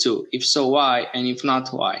choose to? If so, why? And if not,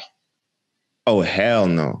 why? Oh, hell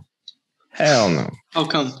no. How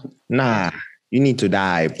come? Nah, you need to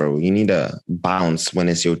die, bro. You need to bounce when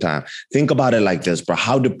it's your time. Think about it like this, bro.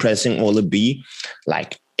 How depressing will it be?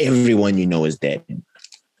 Like, everyone you know is dead.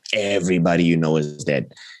 Everybody you know is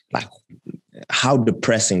dead. Like, how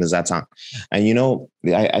depressing does that sound? And,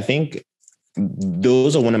 I think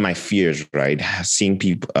those are one of my fears, right? Seeing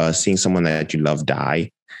someone that you love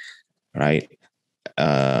die, right?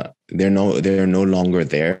 They're no longer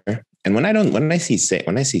there. And when I see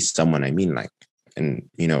someone, I mean, like, and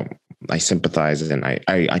I sympathize, and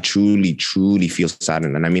I truly feel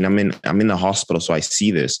saddened. And I mean, I'm in the hospital, so I see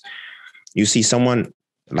this. You see someone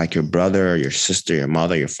like your brother, your sister, your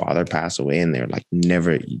mother, your father pass away, and they're like,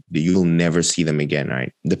 you'll never see them again,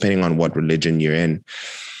 right? Depending on what religion you're in.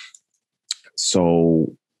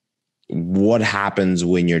 So what happens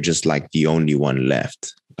when you're just like the only one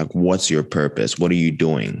left? Like, what's your purpose? What are you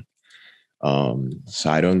doing? So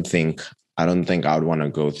I don't think I would want to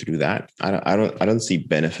go through that. I don't see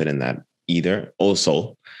benefit in that either.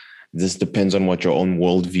 Also, this depends on what your own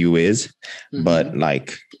worldview is. But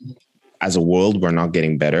like, as a world, we're not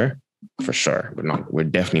getting better for sure. We're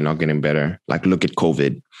definitely not getting better. Like, look at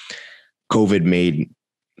COVID. COVID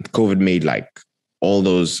made like all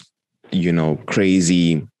those,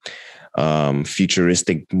 crazy,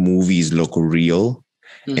 futuristic movies look real.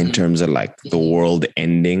 In terms of like the world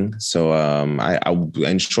ending. So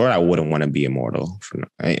in short, I wouldn't want to be immortal.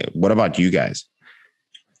 What about you guys?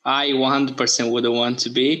 I 100% wouldn't want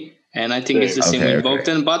to be. And I think it's the same with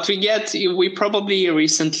Bogdan. But we probably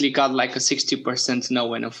recently got like a 60%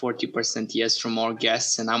 no and a 40% yes from our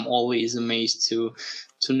guests. And I'm always amazed to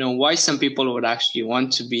know why some people would actually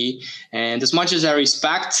want to be. And as much as I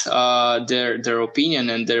respect their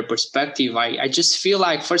opinion and their perspective, I just feel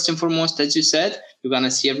like, first and foremost, as you said, you're going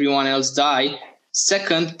to see everyone else die.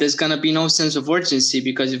 Second, there's going to be no sense of urgency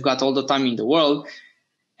because you've got all the time in the world.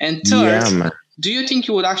 And third, do you think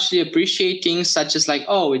you would actually appreciate things such as like,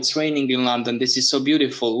 oh, it's raining in London, this is so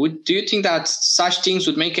beautiful? Do you think that such things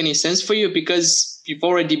would make any sense for you? Because you've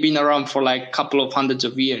already been around for like a couple of hundreds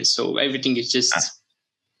of years. So everything is just...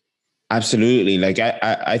 Absolutely. Like,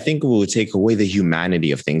 I think it will take away the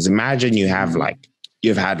humanity of things. Imagine you've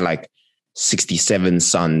had like 67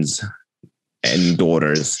 sons and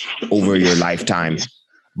daughters over your lifetime.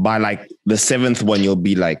 By like the seventh one, you'll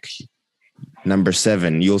be like number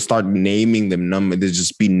 7. You'll start naming them number. There'll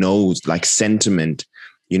just be no like sentiment.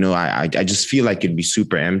 I just feel like it'd be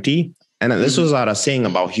super empty. And this was what I was saying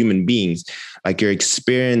about human beings. Like, your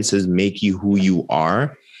experiences make you who you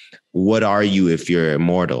are. What are you if you're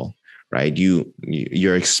immortal? Right?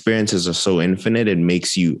 Your experiences are so infinite. It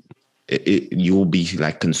makes you, you'll be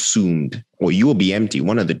like consumed, or you will be empty.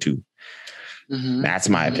 One of the two. That's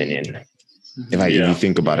my opinion. If you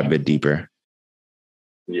think about it a bit deeper.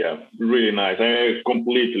 Yeah, really nice. I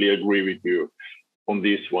completely agree with you on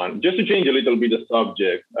this one. Just to change a little bit the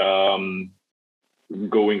subject,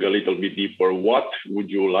 going a little bit deeper, what would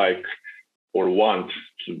you like or want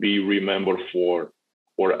to be remembered for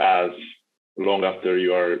or as long after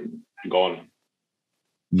you are gone?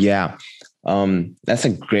 Yeah, that's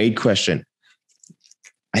a great question.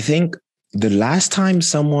 I think the last time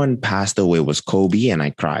someone passed away was Kobe, and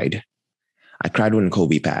I cried. I cried when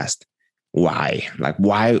Kobe passed. Why? Like,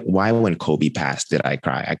 why when Kobe passed did I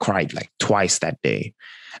cry? I cried like twice that day.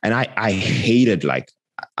 And I hated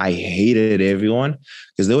everyone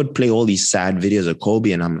because they would play all these sad videos of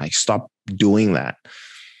Kobe. And I'm like, stop doing that.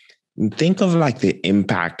 And think of like the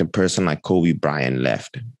impact a person like Kobe Bryant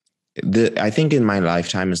left. I think in my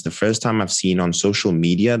lifetime is the first time I've seen on social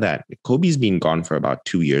media that Kobe's been gone for about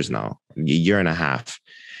 2 years now, a year and a half.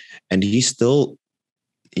 And he's still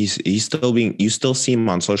being, you still see him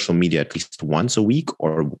on social media at least once a week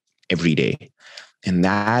or every day. And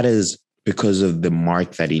that is because of the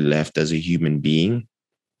mark that he left as a human being.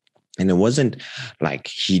 And it wasn't like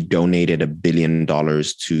he donated $1 billion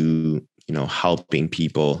to, helping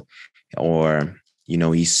people, or,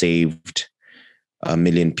 he saved 1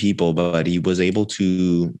 million people, but he was able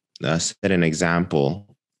to set an example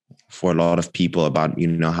for a lot of people about,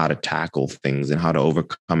 how to tackle things and how to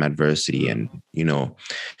overcome adversity, and,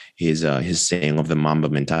 his saying of the Mamba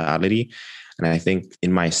mentality. And I think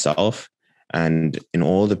in myself and in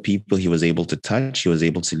all the people he was able to touch, he was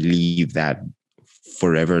able to leave that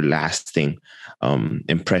forever lasting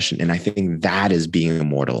impression. And I think that is being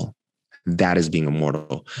immortal. That is being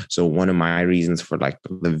immortal. So one of my reasons for like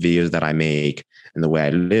the videos that I make and the way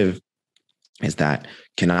I live is that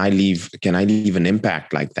can I leave an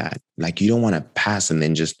impact like that? Like, you don't want to pass and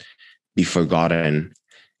then just be forgotten,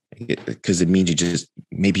 because it means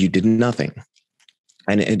maybe you did nothing.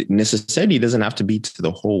 And it necessarily doesn't have to be to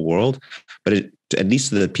the whole world, but at least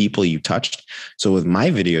to the people you touched. So with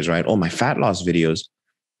my videos, right, all my fat loss videos,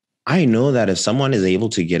 I know that if someone is able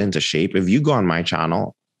to get into shape, if you go on my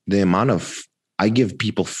channel, I give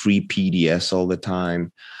people free PDS all the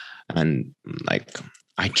time. And like,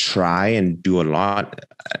 I try and do a lot,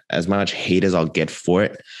 as much hate as I'll get for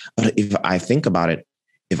it. But if I think about it,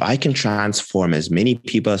 if I can transform as many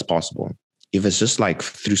people as possible, if it's just like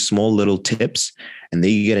through small little tips and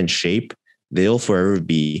they get in shape, they'll forever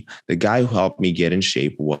be. The guy who helped me get in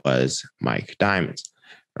shape was Mike Diamonds,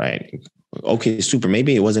 right? Okay, super.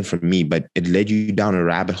 Maybe it wasn't for me, but it led you down a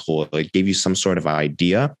rabbit hole. It gave you some sort of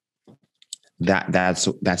idea. That's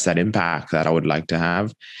that impact that I would like to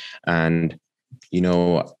have. And,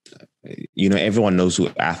 everyone knows who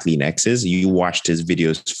Athlete X is. You watched his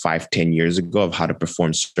videos 5-10 years ago of how to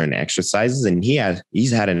perform certain exercises, and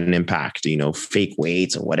he's had an impact, fake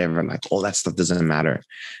weights or whatever, like all that stuff doesn't matter.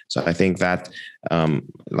 So I think that,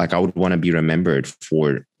 I would want to be remembered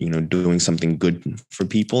for, doing something good for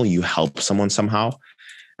people. You help someone somehow,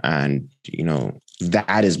 and,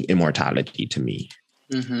 that is immortality to me.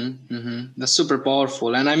 That's super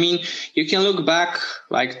powerful. And I mean, you can look back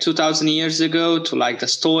like 2000 years ago to like the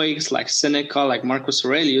Stoics, like Seneca, like Marcus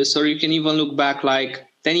Aurelius, or you can even look back like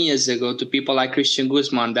 10 years ago to people like Christian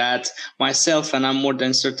Guzman that myself, and I'm more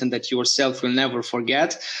than certain that yourself, will never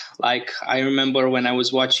forget. Like, I remember when I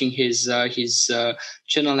was watching his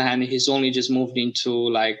channel, and he's only just moved into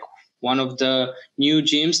like one of the new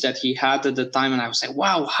gyms that he had at the time. And I was like,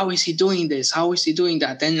 wow, how is he doing this? How is he doing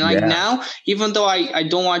that? And like now, even though I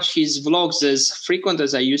don't watch his vlogs as frequent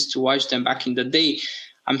as I used to watch them back in the day,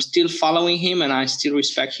 I'm still following him, and I still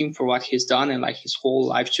respect him for what he's done and like his whole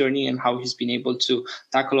life journey and how he's been able to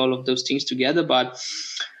tackle all of those things together. But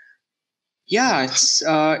yeah,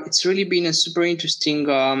 it's really been a super interesting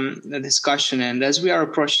discussion. And as we are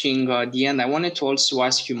approaching the end, I wanted to also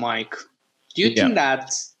ask you, Mike, do you think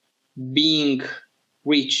that being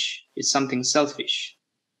rich is something selfish?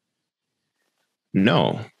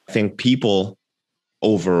 No, I think people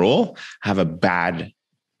overall have a bad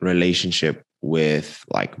relationship with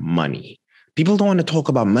like money. People don't want to talk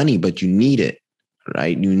about money, but you need it,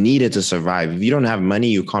 right? You need it to survive. If you don't have money,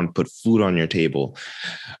 you can't put food on your table.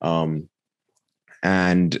 And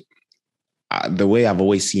the way I've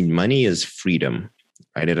always seen money is freedom,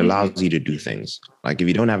 right? It allows you to do things. Like, if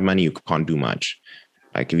you don't have money, you can't do much.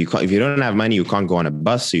 Like, if you don't have money, you can't go on a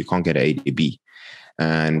bus, so you can't get A to B.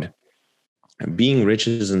 And being rich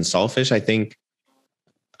isn't selfish. I think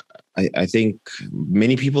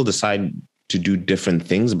many people decide to do different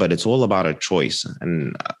things, but it's all about a choice.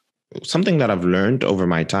 And something that I've learned over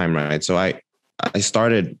my time, right? So I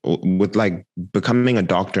started with like becoming a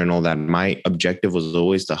doctor and all that. My objective was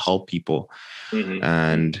always to help people.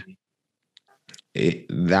 And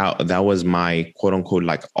that was my quote unquote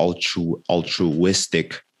like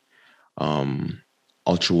altruistic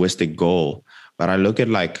altruistic goal. But I look at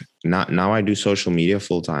like now I do social media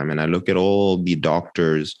full time, and I look at all the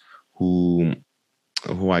doctors who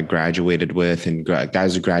I graduated with and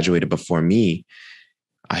guys who graduated before me.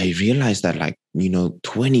 I realized that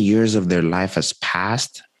 20 years of their life has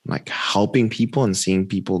passed, like helping people and seeing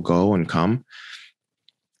people go and come,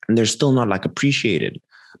 and they're still not like appreciated.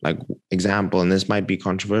 Like example, and this might be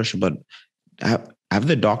controversial, but have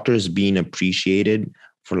the doctors been appreciated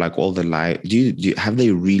for like all the life? Have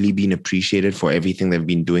they really been appreciated for everything they've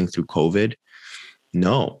been doing through COVID?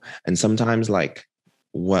 No. And sometimes like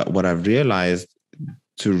what I've realized,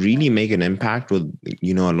 to really make an impact with,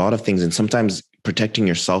 a lot of things, and sometimes protecting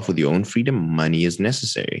yourself with your own freedom, money is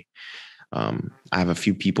necessary. I have a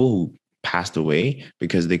few people who passed away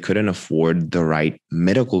because they couldn't afford the right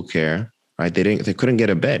medical care, right? They couldn't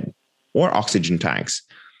get a bed or oxygen tanks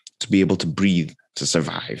to be able to breathe, to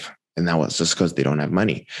survive. And that was just because they don't have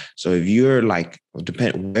money. So if you're like,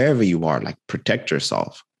 wherever you are, like protect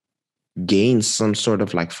yourself, gain some sort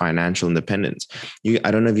of like financial independence.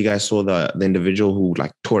 I don't know if you guys saw the individual who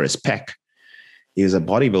like tore his pec. He was a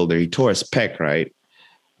bodybuilder. He tore his pec, right?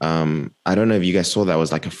 I don't know if you guys saw that. It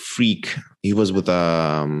was like a freak. He was with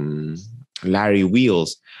Larry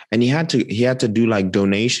Wheels, and he had to do like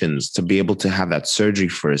donations to be able to have that surgery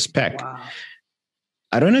for his pec. Wow.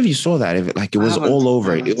 I don't know if you saw that. It was all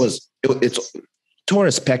over. It's tore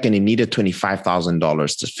his pec, and he needed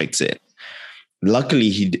 $25,000 to fix it. Luckily,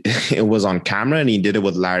 it was on camera, and he did it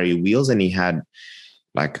with Larry Wheels, and he had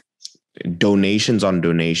like donations on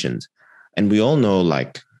donations. And we all know,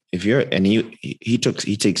 like, if you're, and he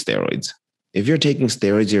takes steroids. If you're taking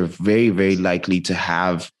steroids, you're very, very likely to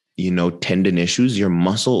have, tendon issues. Your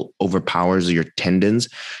muscle overpowers your tendons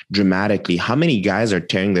dramatically. How many guys are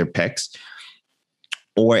tearing their pecs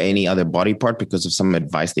or any other body part because of some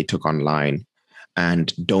advice they took online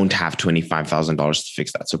and don't have $25,000 to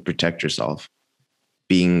fix that? So protect yourself.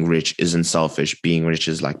 Being rich isn't selfish. Being rich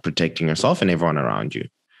is like protecting yourself and everyone around you.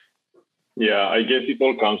 Yeah, I guess it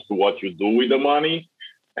all comes to what you do with the money.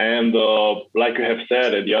 And like you have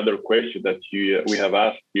said at the other question that we have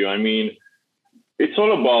asked you, I mean, it's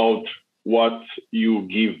all about what you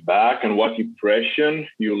give back and what impression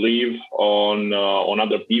you leave on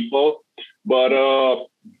other people. But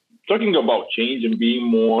talking about change and being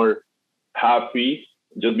more happy,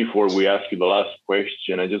 just before we ask you the last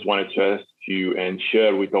question, I just wanted to ask you and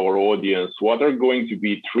share with our audience, what are going to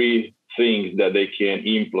be 3 things that they can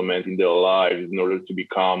implement in their lives in order to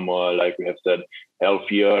become, like we have said,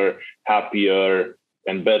 healthier, happier,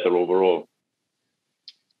 and better overall?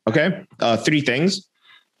 Okay. 3 things.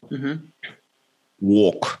 Mm-hmm.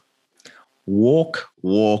 Walk.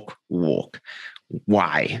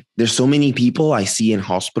 Why? There's so many people I see in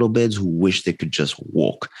hospital beds who wish they could just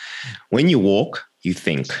walk. When you walk, you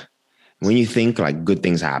think. When you think, like, good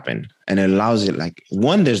things happen, and it allows it, like,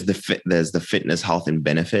 one, there's the fitness, health, and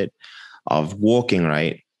benefit of walking,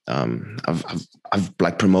 right? I've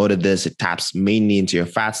like promoted this. It taps mainly into your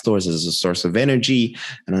fat stores as a source of energy.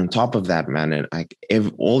 And on top of that, man, and like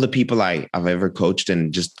all the people I've ever coached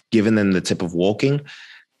and just given them the tip of walking,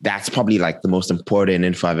 that's probably like the most important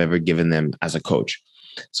info I've ever given them as a coach.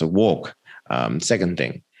 So walk. Second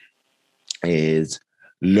thing is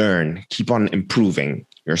learn, keep on improving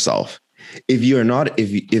yourself. If you're not,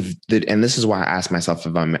 and this is why I ask myself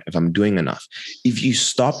if I'm doing enough. If you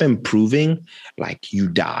stop improving, like, you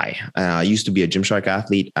die. I used to be a Gymshark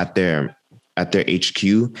athlete. At their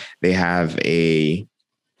HQ. They have a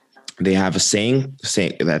saying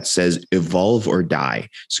that says evolve or die.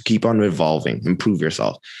 So keep on evolving, improve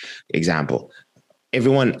yourself. Example: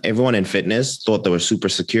 everyone in fitness thought they were super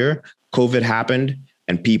secure. COVID happened,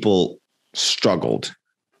 and people struggled.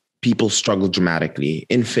 People struggle dramatically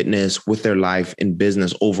in fitness, with their life, in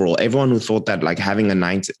business overall. Everyone who thought that, like, having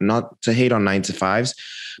not to hate on 9-to-5s,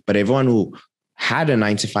 but everyone who had a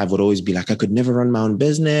 9-to-5 would always be like, I could never run my own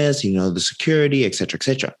business, the security, et cetera, et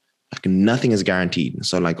cetera. Like, nothing is guaranteed.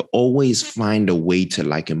 So, like, always find a way to,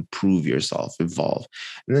 like, improve yourself, evolve.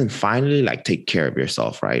 And then finally, like, take care of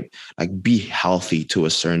yourself, right? Like, be healthy to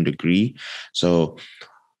a certain degree. So,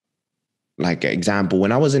 like, example,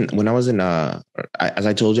 when I was in, as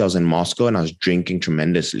I told you, I was in Moscow and I was drinking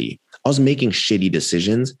tremendously. I was making shitty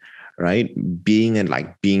decisions, right? Being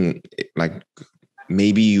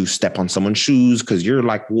maybe you step on someone's shoes because you're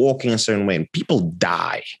like walking a certain way, and people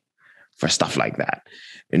die for stuff like that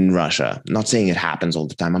in Russia. I'm not saying it happens all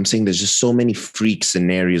the time. I'm saying there's just so many freak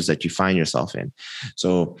scenarios that you find yourself in.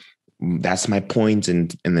 So that's my point in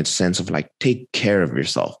the sense of, like, take care of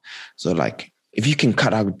yourself. So, like, if you can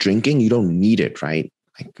cut out drinking, you don't need it, right?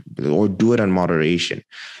 Or do it in moderation.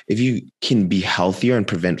 If you can be healthier and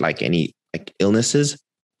prevent like any like illnesses,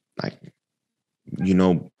 like,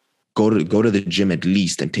 go to the gym at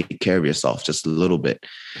least and take care of yourself just a little bit.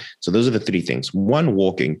 So those are the three things: 1,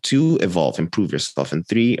 walking; 2, evolve, improve yourself; and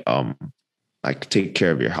 3, like take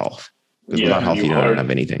care of your health. Because without health, you don't have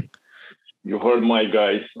anything. You heard my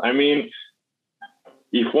guys. I mean,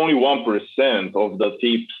 if only 1% of the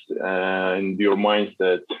tips and your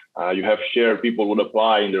mindset you have shared, people would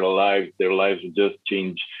apply in their lives would just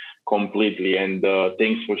change completely. And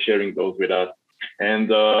thanks for sharing those with us. And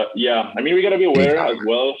we gotta be aware as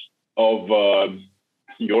well of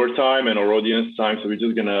your time and our audience time. So we're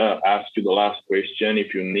just gonna ask you the last question.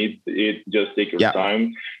 If you need it, just take your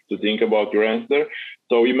time to think about your answer.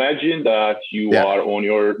 So imagine that you are on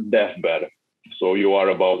your deathbed. So you are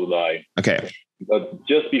about to die. Okay. But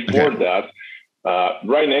just before that,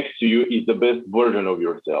 right next to you is the best version of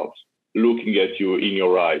yourself, looking at you in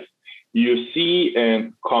your eyes. You see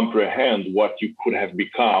and comprehend what you could have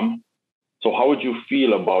become. So how would you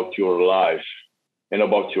feel about your life and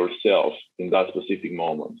about yourself in that specific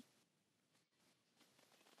moment?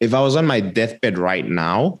 If I was on my deathbed right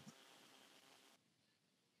now?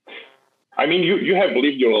 I mean, you have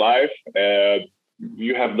lived your life.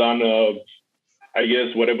 You have done, I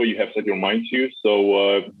guess, whatever you have set your mind to.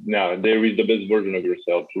 So now there is the best version of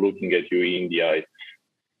yourself looking at you in the eyes.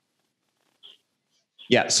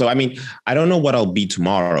 Yeah. So, I mean, I don't know what I'll be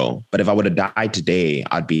tomorrow, but if I would have died today,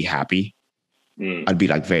 I'd be happy. I'd be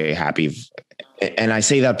like very happy. And I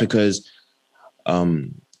say that because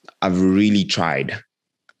I've really tried.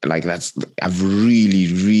 I've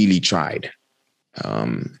really, really tried.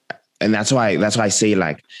 And that's why I say,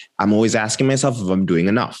 like, I'm always asking myself if I'm doing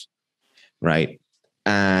enough. Right.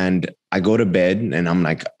 And I go to bed and I'm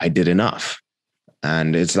like, I did enough.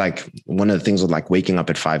 And it's like one of the things with like waking up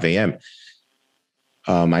at 5 a.m.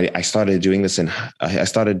 I started doing this in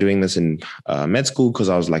med school because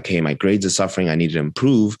I was like, hey, my grades are suffering. I need to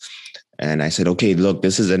improve. And I said, okay, look,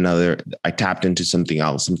 this is I tapped into something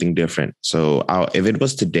else, something different. So if it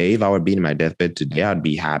was today, if I were being in my deathbed today, I'd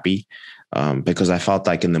be happy because I felt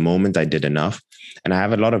like in the moment I did enough. And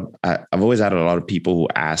I've always had a lot of people who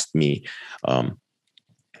asked me,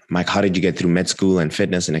 Mike, how did you get through med school and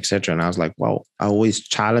fitness and et cetera? And I was like, well, I always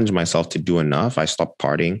challenged myself to do enough. I stopped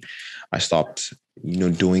partying. I stopped,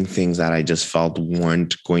 doing things that I just felt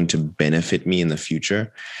weren't going to benefit me in the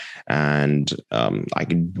future. And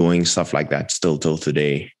like doing stuff like that still till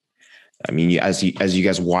today. I mean, as you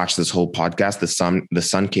guys watch this whole podcast, the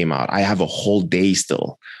sun came out. I have a whole day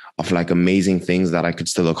still of like amazing things that I could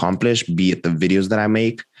still accomplish, be it the videos that I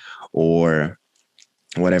make or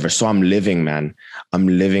whatever. So I'm living, man. I'm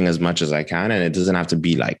living as much as I can. And it doesn't have to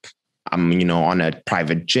be like I'm, on a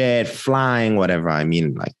private jet, flying, whatever. I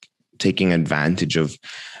mean, like taking advantage of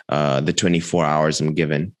the 24 hours I'm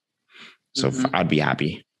given. So I'd be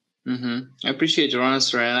happy. I appreciate your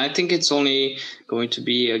answer. And I think it's only going to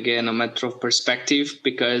be, again, a matter of perspective,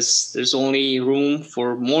 because there's only room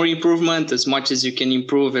for more improvement. As much as you can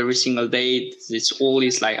improve every single day, it's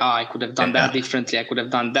always like, I could have done that differently. I could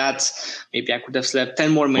have done that. Maybe I could have slept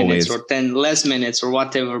 10 more minutes or 10 less minutes or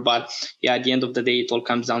whatever. But yeah, at the end of the day, it all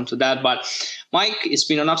comes down to that. But Mike, it's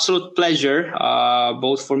been an absolute pleasure,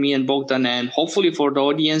 both for me and Bogdan, and hopefully for the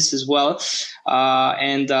audience as well.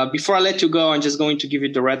 And before I let you go, I'm just going to give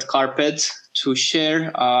you the red carpet to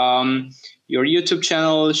share your YouTube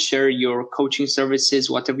channel, share your coaching services,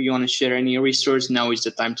 whatever you want to share, any resource. Now is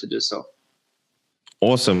the time to do so.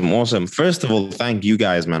 Awesome. First of all, thank you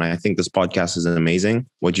guys, man. I think this podcast is amazing.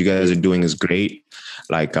 What you guys are doing is great.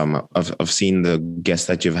 Like I've seen the guests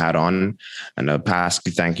that you've had on in the past.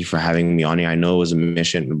 Thank you for having me on here. I know it was a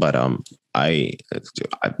mission, but I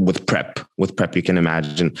with prep, you can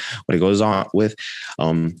imagine what it goes on with.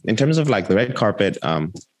 In terms of like the red carpet,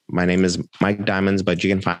 my name is Mike Diamonds, but you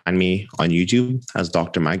can find me on YouTube as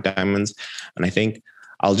Dr. Mike Diamonds. And I think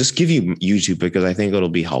I'll just give you YouTube because I think it'll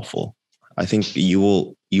be helpful. I think you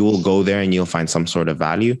will go there and you'll find some sort of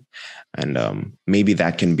value. And maybe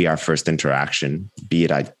that can be our first interaction, be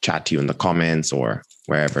it I chat to you in the comments or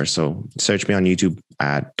wherever. So search me on YouTube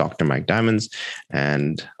at Dr. Mike Diamonds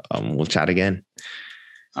and we'll chat again.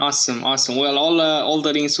 Awesome. Well, all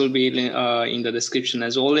the links will be in the description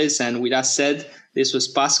as always. And with that said, this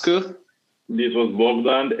was Pascu. This was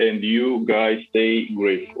Bogdan, and you guys stay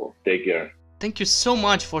grateful. Take care. Thank you so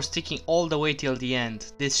much for sticking all the way till the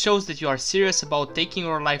end. This shows that you are serious about taking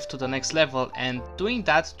your life to the next level and doing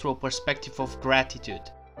that through a perspective of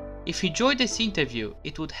gratitude. If you enjoyed this interview,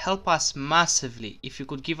 it would help us massively if you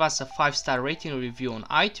could give us a 5-star rating review on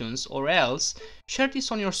iTunes, or else share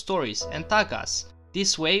this on your stories and tag us.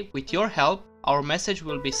 This way, with your help, our message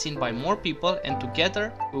will be seen by more people and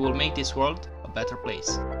together we will make this world a better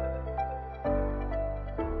place.